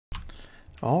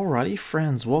Alrighty,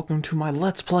 friends, welcome to my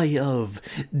Let's Play of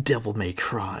Devil May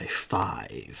Cry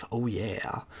 5. Oh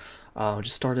yeah.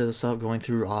 Just started this up, going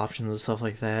through options and stuff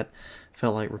like that.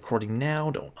 Felt like recording now.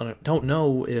 Don't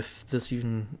know if this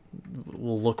even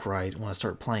will look right when I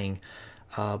start playing.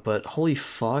 But holy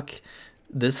fuck,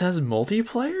 this has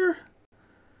multiplayer?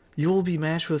 You will be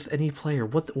matched with any player.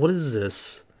 What is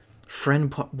this?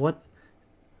 What?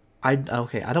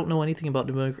 Okay, I don't know anything about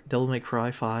Devil May Cry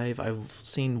 5. I've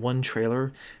seen one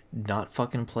trailer, not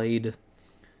fucking played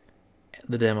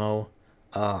the demo.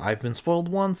 I've been spoiled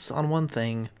once on one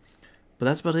thing, but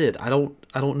that's about it. I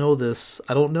don't know this.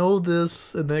 I don't know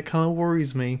this, and that kind of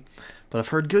worries me. But I've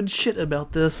heard good shit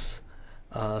about this.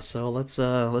 So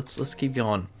let's keep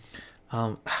going.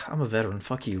 I'm a veteran.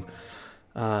 Fuck you.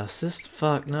 Sis,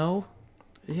 fuck no.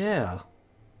 Yeah.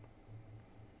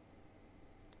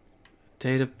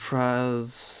 Data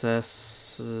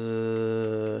process,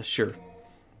 sure.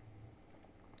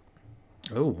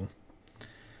 Oh.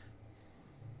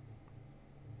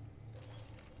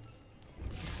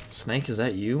 Snake, is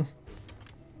that you?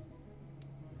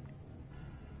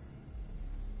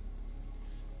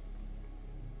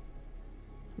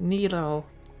 Needle.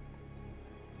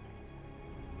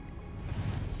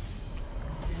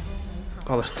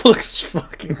 Oh, that looks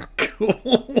fucking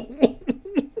cool.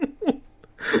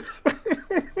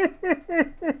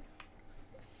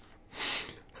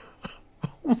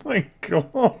 Oh my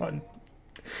god.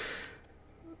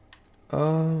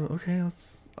 Okay,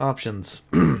 let's options.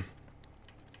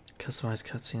 Customize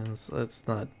cutscenes. Let's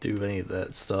not do any of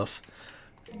that stuff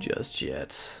just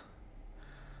yet.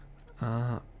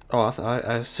 Oh,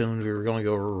 I assumed we were gonna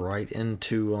go right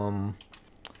into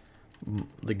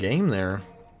the game there.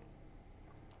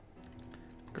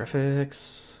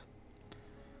 Graphics.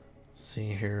 Let's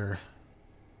see here.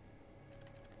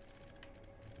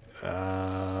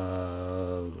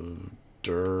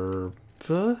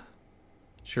 Derp.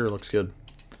 Sure, looks good.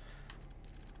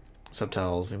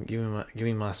 Subtitles. Give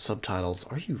me my subtitles.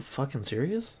 Are you fucking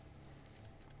serious?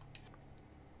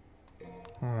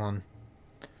 Hold on.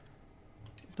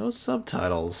 No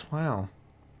subtitles. Wow.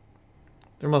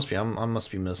 There must be. I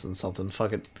must be missing something.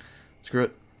 Fuck it. Screw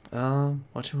it.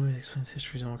 Watching a movie that explains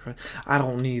history. I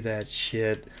don't need that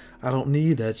shit. I don't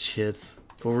need that shit.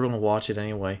 But we're gonna watch it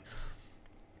anyway.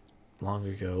 Long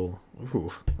ago.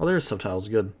 Ooh. Oh, there's subtitles.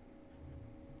 Good.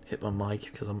 Hit my mic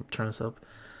because I'm turning this up.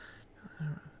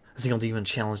 A single demon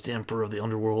challenged the Emperor of the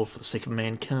Underworld for the sake of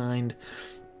mankind.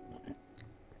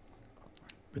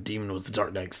 The demon was the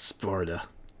Dark Knight Sparta.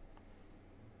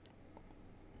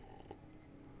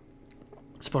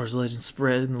 Sparta's legend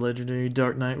spread, and the legendary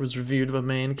Dark Knight was revered by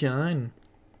mankind.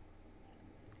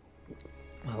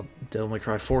 Well, Devil May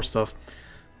Cry 4 stuff.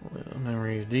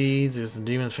 Memory of deeds. Is the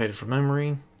demons faded from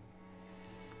memory.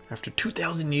 After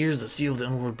 2,000 years, the seal of the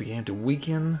Underworld began to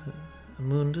weaken.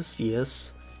 Mundus,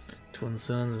 yes. Twin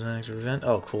sons and active event.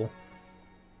 Oh, cool.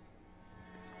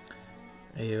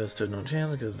 AO stood no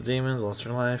chance because the demons lost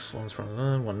their life. One's from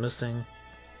the one missing.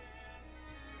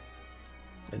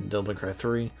 And Devil May Cry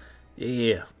 3.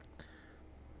 Yeah.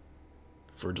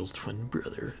 Virgil's twin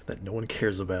brother that no one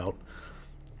cares about.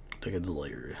 Decades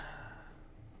later.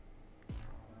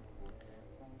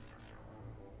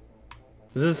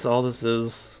 Is this all this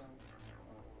is?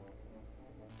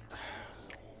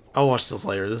 I'll watch this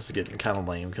later. This is getting kind of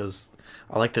lame because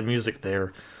I like the music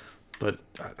there, but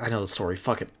I know the story.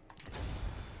 Fuck it.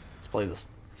 Let's play this.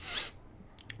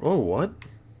 Oh, what?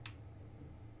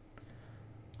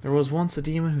 There was once a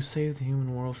demon who saved the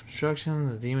human world from destruction.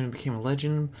 The demon became a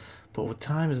legend, but with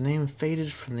time his name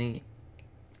faded from the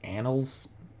annals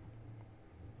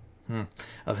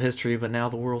of history, but now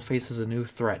the world faces a new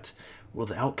threat. Will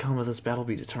the outcome of this battle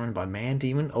be determined by man,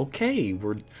 demon? Okay,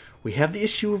 we have the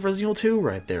issue of Resident Evil 2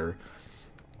 right there.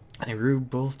 And it grew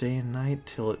both day and night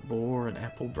till it bore an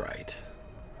apple bright.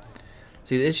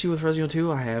 See, the issue with Resident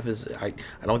Evil 2 I have is I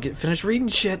don't get finished reading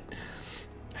shit.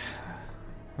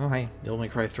 Oh, hey, Devil May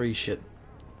Cry 3 shit.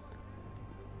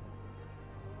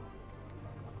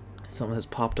 Something has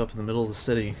popped up in the middle of the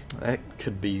city. That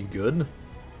could be good.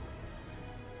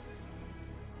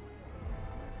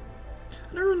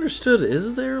 I never understood,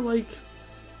 is there, like,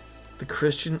 the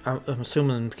Christian... I'm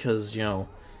assuming because, you know,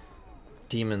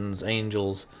 demons,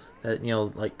 angels, that, you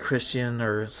know, like, Christian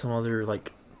or some other,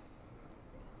 like,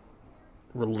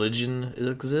 religion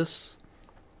exists?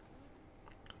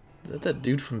 Is that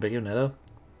dude from Bayonetta?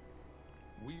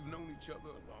 We've known each other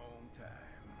a long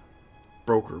time.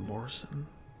 Broker Morrison.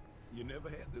 You never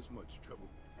had this much trouble.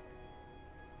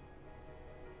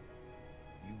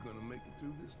 You gonna make it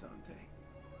through this,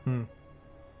 Dante?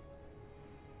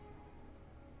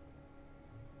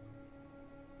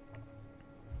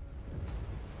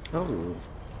 Oh.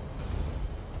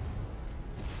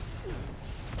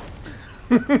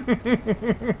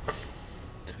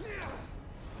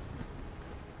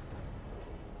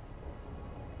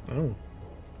 Oh.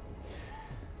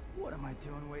 What am I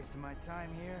doing wasting my time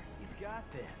here? He's got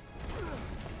this.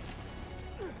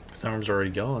 His arm's already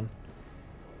gone.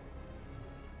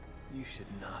 You should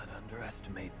not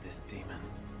underestimate this demon.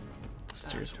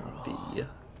 There's After one all, V.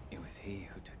 it was he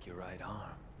who took your right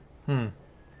arm Hmm.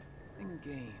 and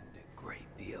gained a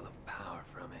great deal of power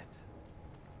from it.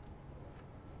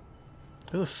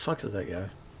 Who the fuck is that guy?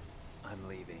 I'm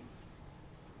leaving.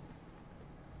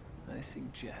 I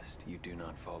suggest you do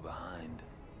not fall behind.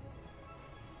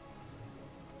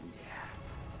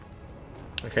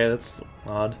 Yeah. Okay, that's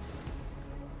odd.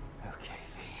 Okay,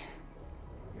 V.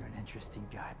 You're an interesting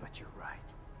guy, but you're right.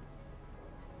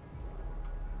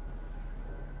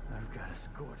 I've got a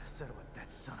score to settle with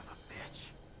that son of a bitch.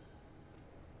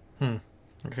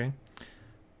 Hmm. Okay.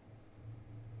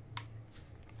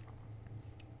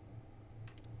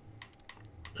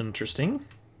 Interesting.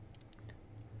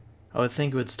 I would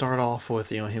think it would start off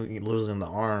with, you know, him losing the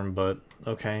arm, but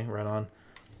okay, right on.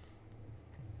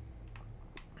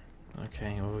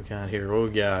 Okay, what we got here? What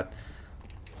we got?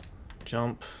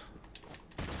 Jump.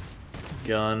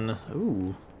 Gun.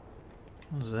 Ooh.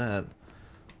 What was that?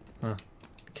 Huh.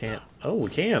 Can't. Oh, we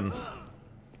can.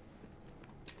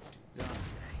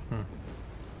 Hmm.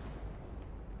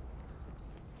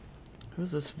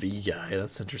 Who's this V guy?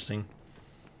 That's interesting.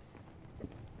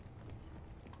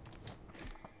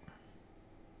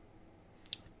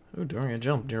 Oh, during a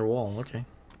jump near a wall. Okay.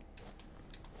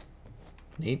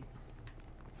 Neat.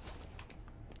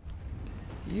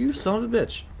 You son of a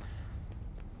bitch.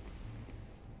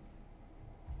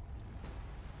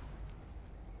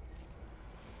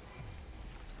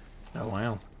 Oh,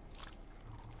 wow.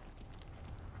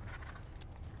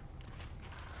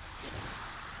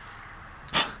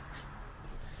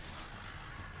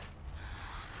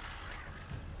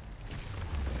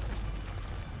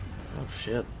 Oh,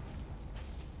 shit.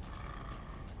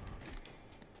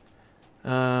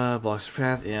 Blocks the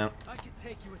path, yeah. I could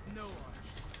take you with no arms.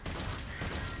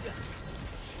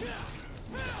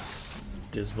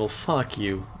 Dismal, fuck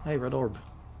you. Hey, red orb.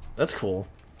 That's cool.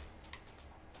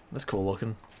 That's cool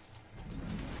looking.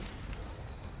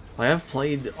 Like, I've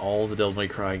played all the Devil May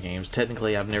Cry games.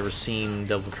 Technically, I've never seen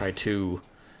Devil May Cry 2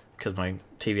 because my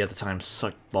TV at the time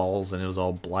sucked balls and it was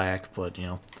all black, but, you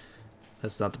know,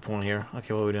 that's not the point here.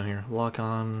 Okay, what are we doing here? Lock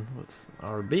on with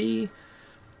RB.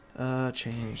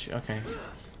 Change. Okay.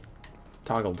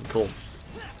 Toggled. Cool.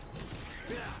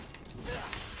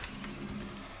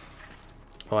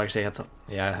 Oh, actually, I have to.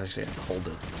 Yeah, I actually have to hold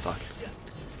it. Fuck.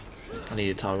 I need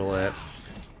to toggle that.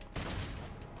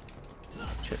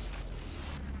 Shit.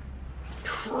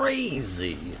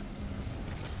 Crazy.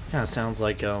 Kind of sounds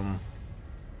like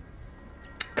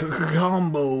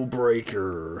Combo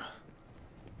Breaker.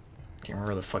 Can't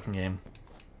remember the fucking game.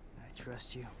 I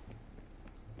trust you.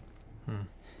 Hmm.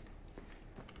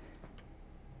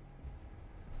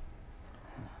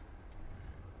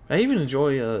 I even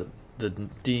enjoy the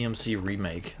DMC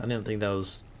remake. I didn't think that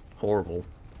was horrible.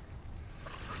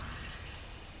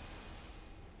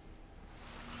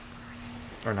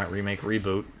 Or not remake,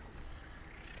 reboot.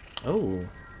 Oh,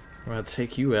 I'm gonna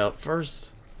take you out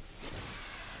first.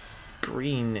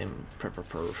 Green and pepper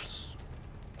purse.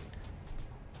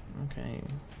 Okay.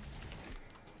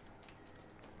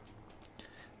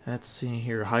 Let's see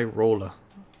here. High roller.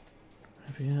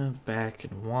 Yeah, back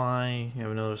and Y. You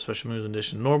have another special moves in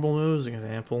addition to normal moves.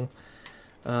 Example.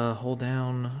 Hold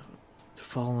down to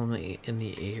follow in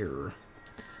the air.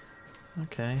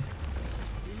 Okay.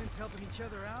 Demons helping each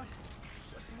other out?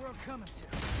 What's the world coming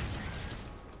to?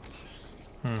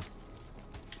 Hmm.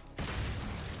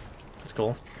 That's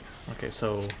cool. Okay,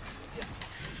 so.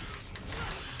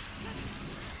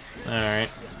 Alright.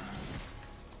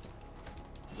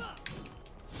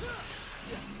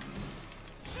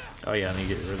 Oh yeah, I need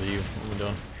to get rid of you. What am I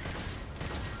doing?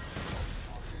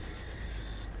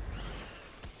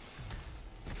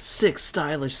 Six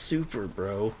stylish super,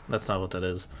 bro. That's not what that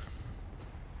is.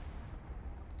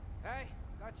 Hey,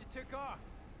 thought you took off.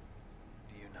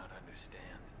 Do you not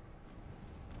understand?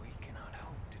 We cannot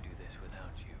hope to do this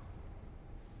without you.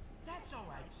 That's all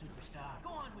right, superstar.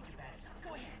 Go on with your bad stuff.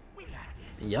 Go ahead. We got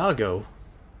this. Yago.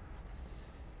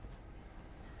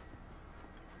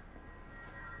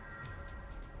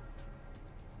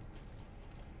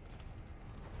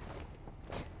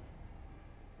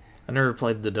 I never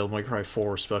played the Devil May Cry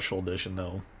 4 Special Edition,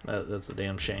 though. That's a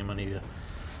damn shame. I need to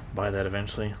buy that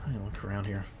eventually. Let me look around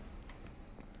here.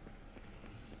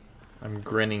 I'm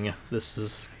grinning. This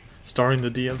is starring the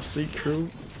DMC crew.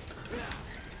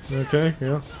 Okay,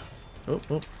 yeah. Oh,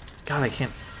 oh. God, I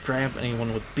can't grab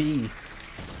anyone with B.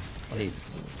 Wait.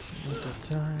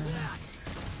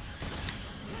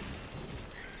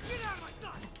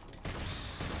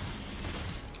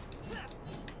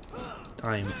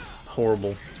 I'm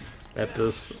horrible at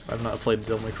this. I've not played a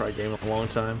Devil May Cry game in a long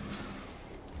time.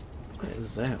 What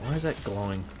is that? Why is that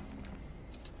glowing?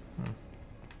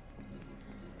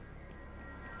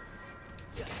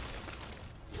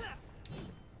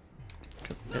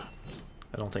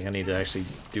 I don't think I need to actually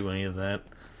do any of that.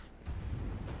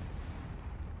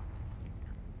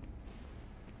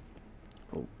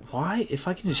 Why? If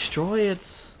I can destroy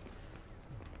it...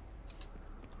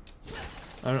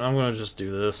 I'm gonna just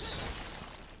do this.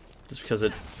 Just because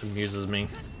it amuses me.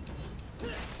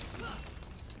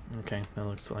 Okay, that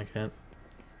looks like it.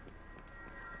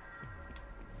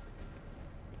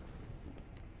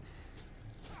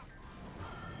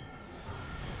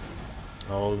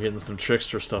 Oh, getting some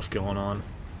trickster stuff going on.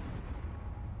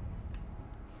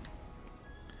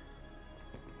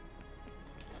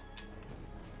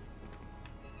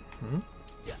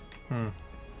 Hmm.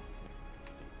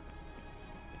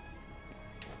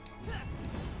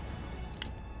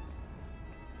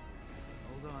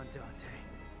 Hold on, Dante.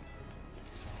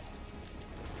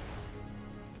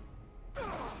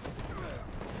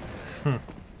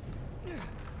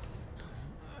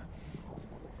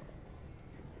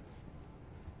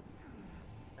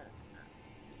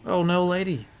 Oh no,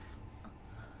 lady.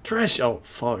 Trash. Oh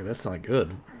fuck, that's not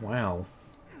good. Wow.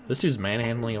 This dude's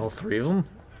manhandling all three of them?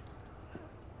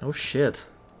 No shit.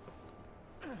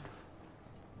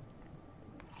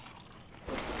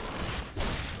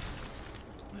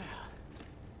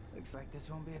 Looks like this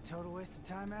won't be a total waste of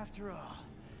time after all.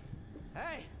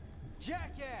 Hey,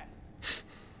 jackass!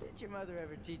 Did your mother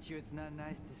ever teach you it's not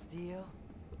nice to steal?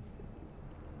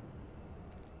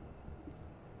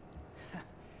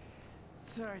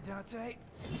 Sorry, Dante.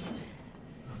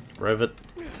 Rev it.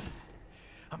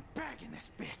 I'm back in this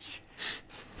bitch.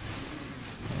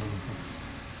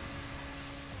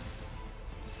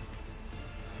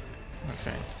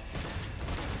 Okay.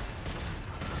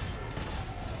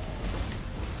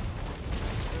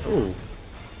 Ooh.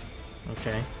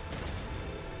 Okay.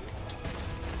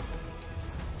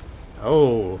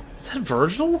 Oh, is that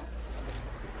Virgil?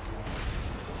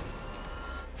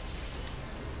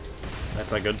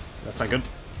 That's not good. That's not good.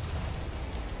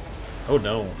 Oh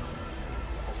no.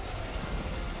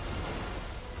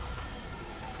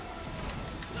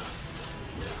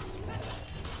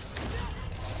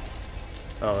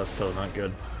 Oh, that's so not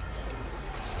good.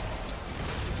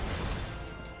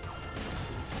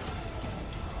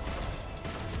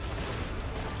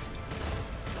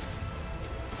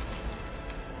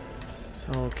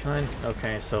 So, can I...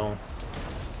 Okay, so...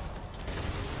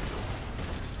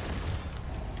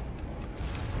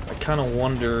 I kind of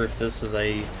wonder if this is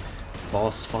a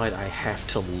boss fight I have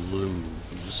to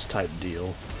lose type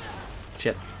deal.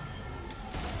 Shit.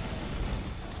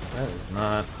 That is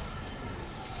not...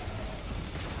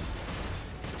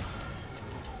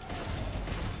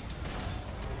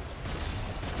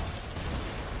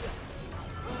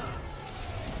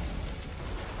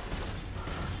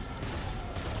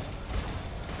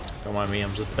 Don't mind me,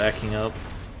 I'm just backing up.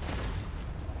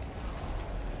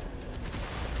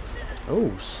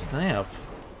 Oh, snap.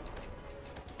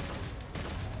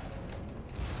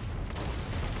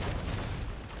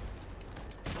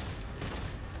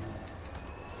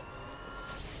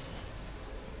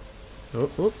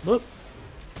 Whoop, whoop, whoop.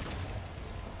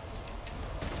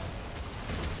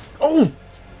 Oh!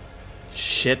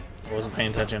 Shit, I wasn't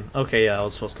paying attention. Okay, yeah, I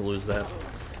was supposed to lose that.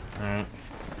 Alright.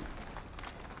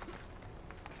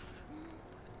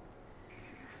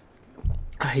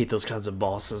 I hate those kinds of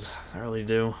bosses. I really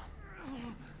do.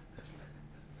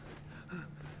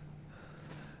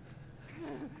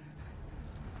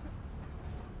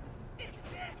 This is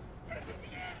it! This is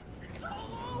the end! It's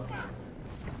all over!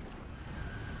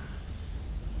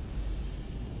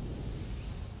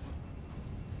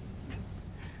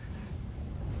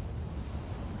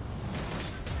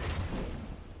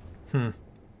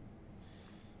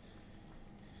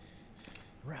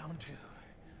 Round two.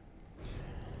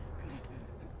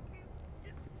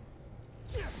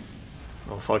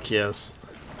 Oh, fuck yes.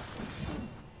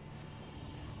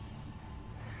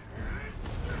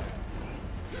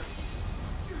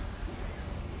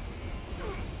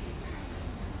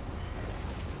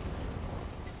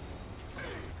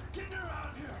 Get her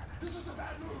out of here! This is a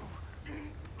bad move!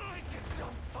 I can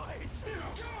still fight.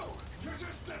 Go! You're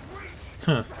just dead weight!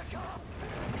 Huh. Back up.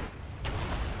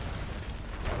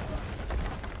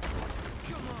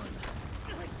 Come on!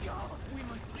 Let go! We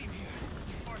must leave here.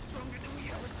 You're far stronger than we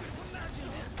ever could have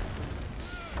imagined.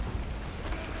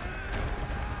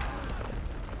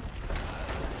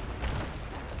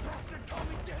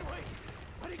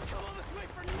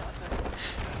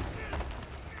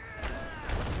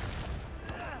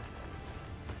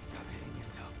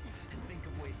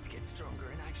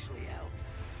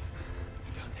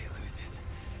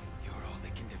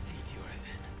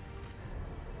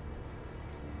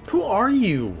 Who are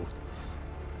you?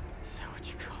 Is that what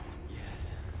you call him? Yes,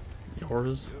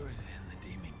 Yours? yours and the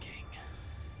Demon King.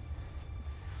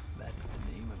 That's the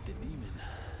name of the demon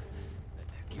that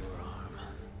took your arm.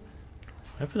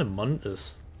 What happened to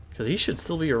Mundus? Because he should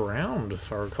still be around,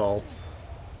 if I recall.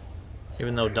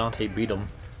 Even though Dante beat him.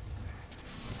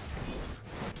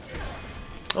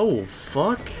 Oh,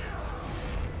 fuck.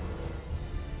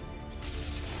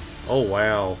 Oh,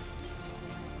 wow.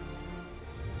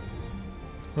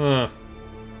 Huh.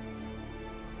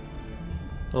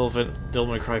 Well, if Devil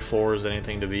May Cry 4 is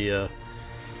anything to be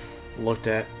looked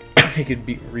at, it could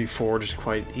be reforged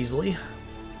quite easily.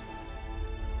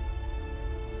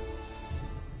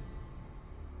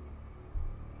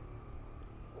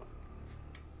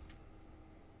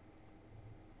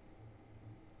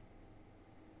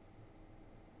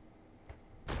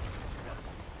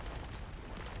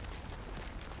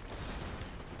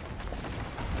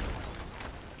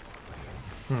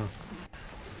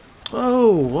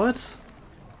 Oh, what?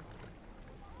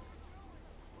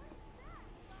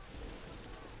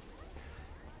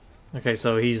 Okay,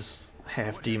 so he's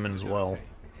half demon as well.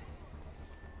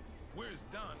 Where's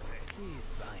Dante? He's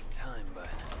buying time, but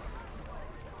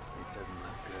it doesn't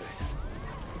look good.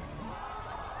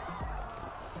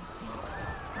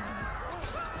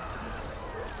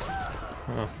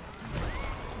 Huh.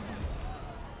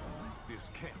 This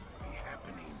can't be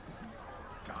happening.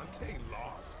 Dante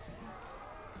lost.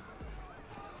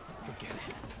 Forget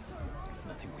it. There's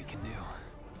nothing we can do.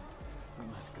 We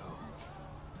must go.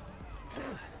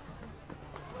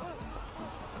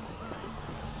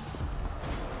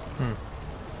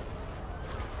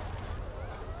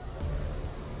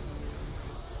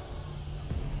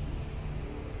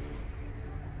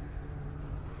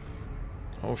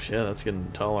 Oh shit, that's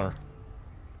getting taller.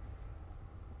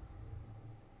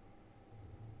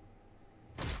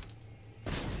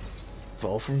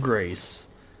 Fall from grace.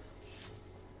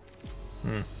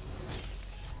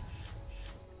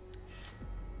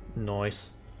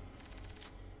 Nice.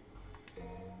 That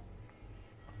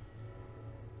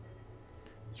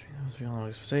was beyond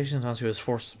expectations. Once he was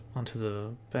forced onto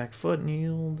the back foot and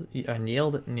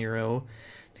yelled at Nero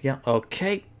to get.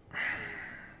 Okay.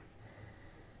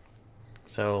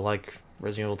 So, like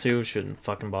Resident Evil 2, shouldn't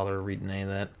fucking bother reading any of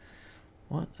that.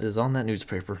 What is on that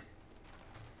newspaper?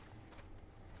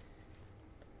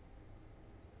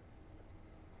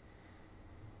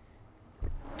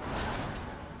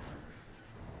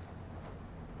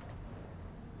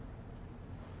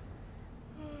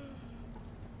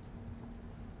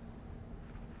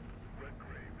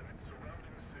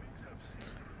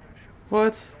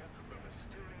 What?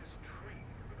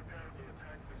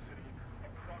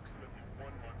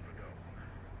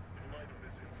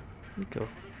 Go.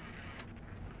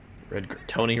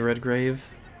 Tony Redgrave.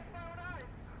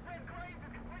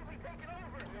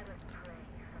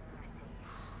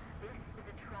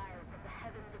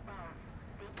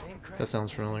 That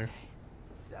sounds familiar.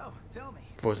 So, tell me,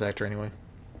 Voice actor, anyway.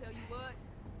 Tell you what,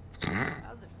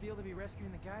 how does it feel to be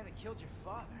rescuing the guy that killed your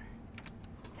father?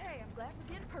 hey, I'm glad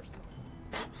we're getting personal.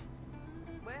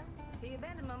 Well, he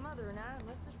abandoned my mother and I and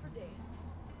left us for dead.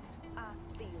 So I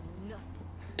feel nothing.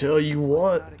 Tell you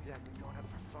what. Not exactly going up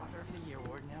for Father of the Year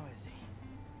award now, is he?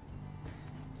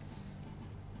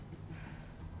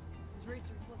 His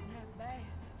research wasn't half bad.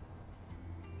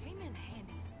 Came in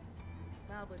handy.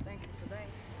 Mildly thankful for that.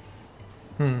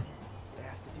 They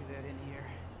have to do that in here.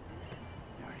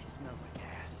 It already smells like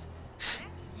ass.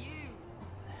 That's you.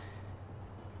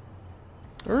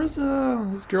 Where's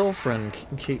his girlfriend,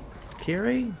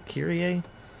 Kyrie? Hey,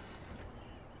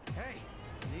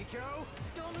 Nico?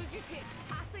 Don't lose your tits.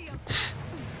 I see him.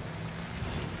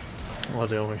 Oh,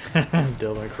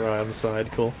 Devil May Cry on the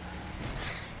side, cool.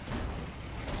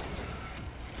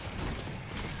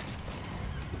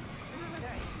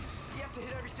 Hey, you have to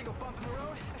hit every single bump in the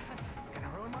road? Gonna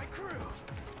ruin my groove.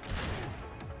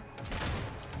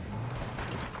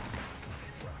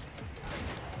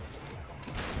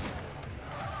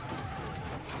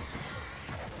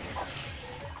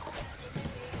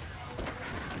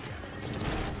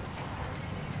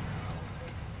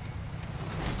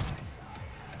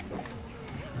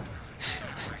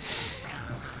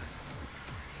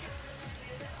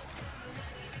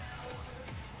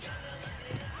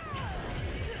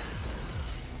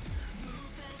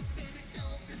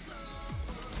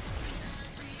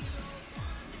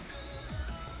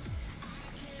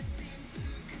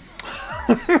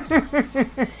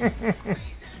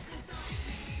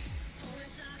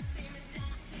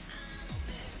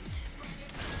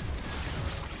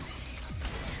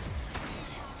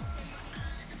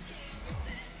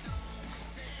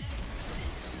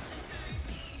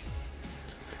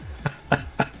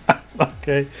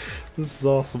 Okay, this is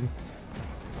awesome.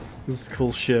 This is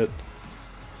cool shit.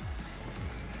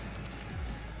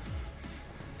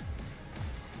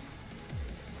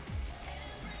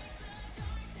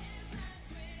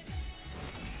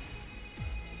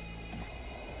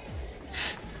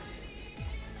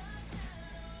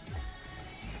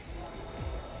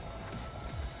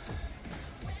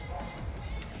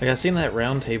 Like, I seen that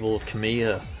round table with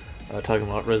Kamiya talking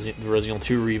about the Resident Evil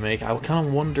 2 remake. I kind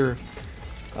of wonder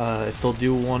if they'll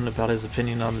do one about his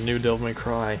opinion on the new Devil May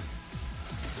Cry.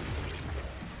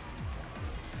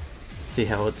 See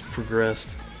how it's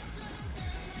progressed.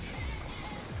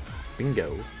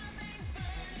 Bingo.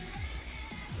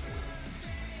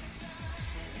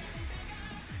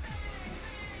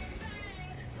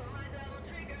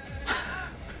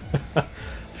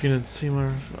 If you didn't see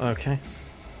my... Okay.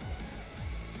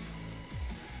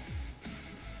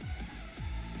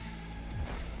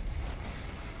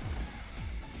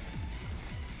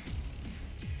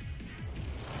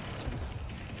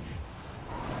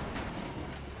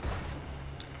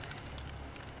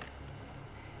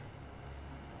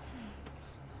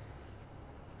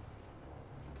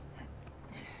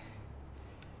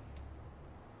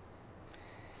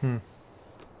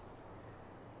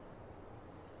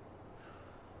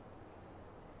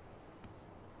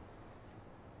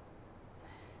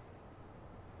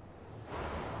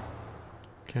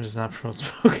 Can just not promote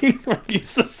smoking or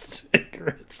use of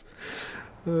cigarettes.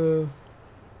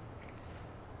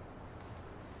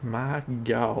 My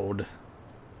God.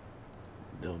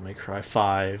 Devil May Cry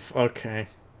 5. Okay.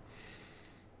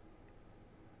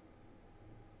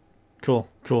 Cool,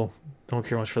 cool. Don't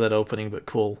care much for that opening, but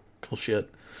cool. Cool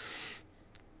shit.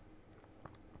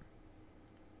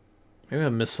 Maybe I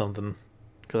missed something.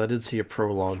 Because I did see a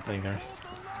prologue thing there.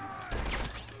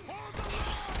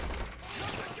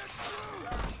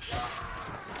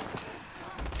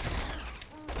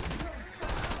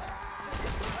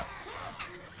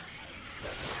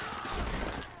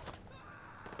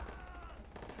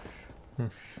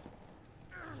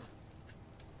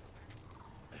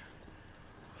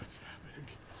 What's happening?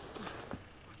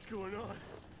 What's going on?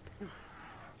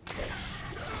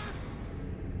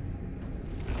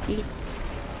 You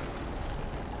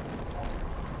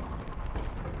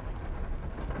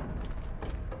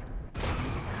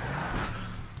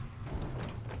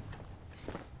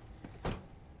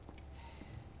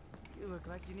look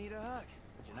like you need a hug,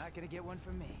 but you're not gonna get one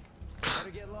from me.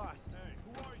 Better get lost. Hey,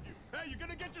 who are you? Hey, you're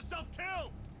gonna get yourself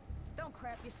killed! Don't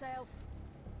crap yourself.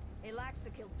 He likes to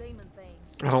kill demon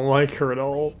things. I don't like her at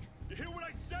all. You hear what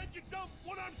I said, you dumb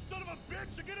one-armed son of a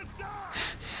bitch? You're gonna die!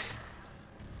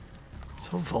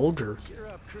 So vulgar. Cheer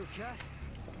up, crew cut.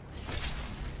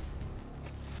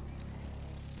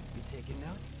 You taking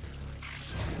notes?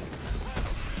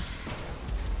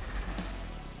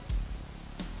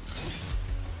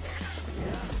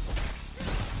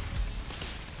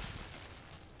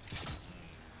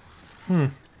 All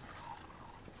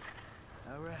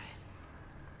right.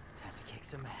 Time to kick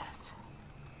some ass.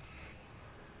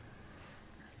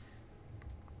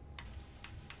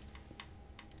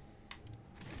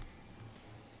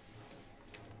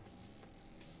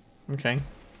 Okay.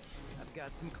 I've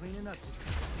got some cleaning up to do.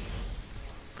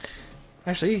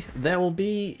 Actually, that will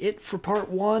be it for part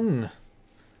 1.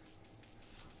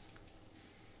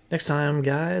 Next time,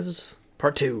 guys,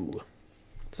 part 2.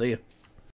 See ya.